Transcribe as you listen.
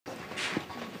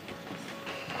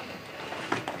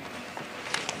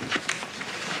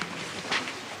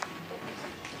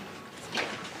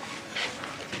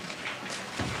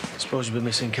suppose you've been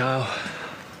missing Kyle.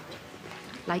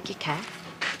 Like you care?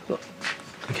 Look,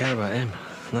 I care about him,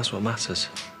 and that's what matters.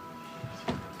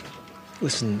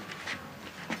 Listen,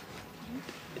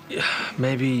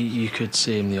 maybe you could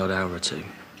see him the odd hour or two.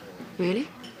 Really?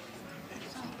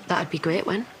 That'd be great.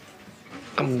 When?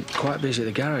 I'm quite busy at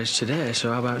the garage today,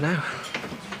 so how about now?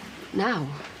 Now?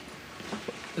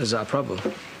 Is that a problem?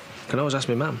 Can always ask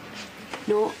me, ma'am.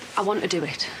 No, I want to do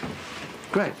it.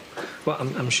 Great. Well,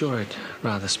 I'm sure I'd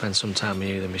rather spend some time with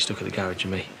you than be stuck at the garage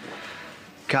with me.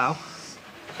 Carl,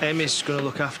 Amy's going to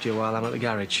look after you while I'm at the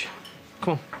garage.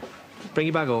 Come on, bring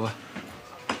your bag over.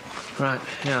 Right,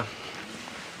 yeah.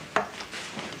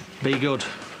 Be good.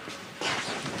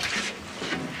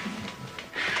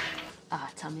 Ah,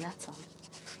 tell me that's all.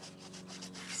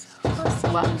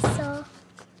 So.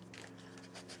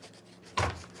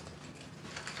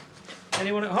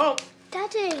 Anyone at home?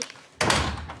 Daddy.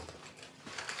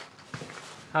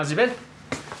 How's he been?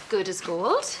 Good as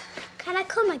gold. Can I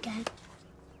come again?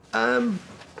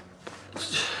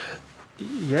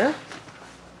 Yeah.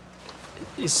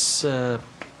 Is,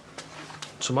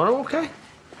 tomorrow okay?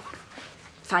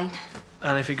 Fine.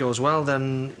 And if it goes well,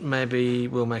 then maybe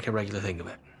we'll make a regular thing of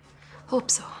it. Hope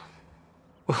so.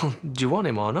 Well, do you want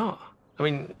him or not? I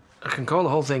mean, I can call the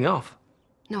whole thing off.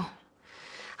 No.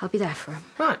 I'll be there for him.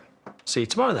 Right. See you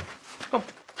tomorrow then. Come.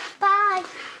 Bye.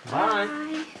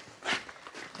 Bye.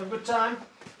 Have a good time.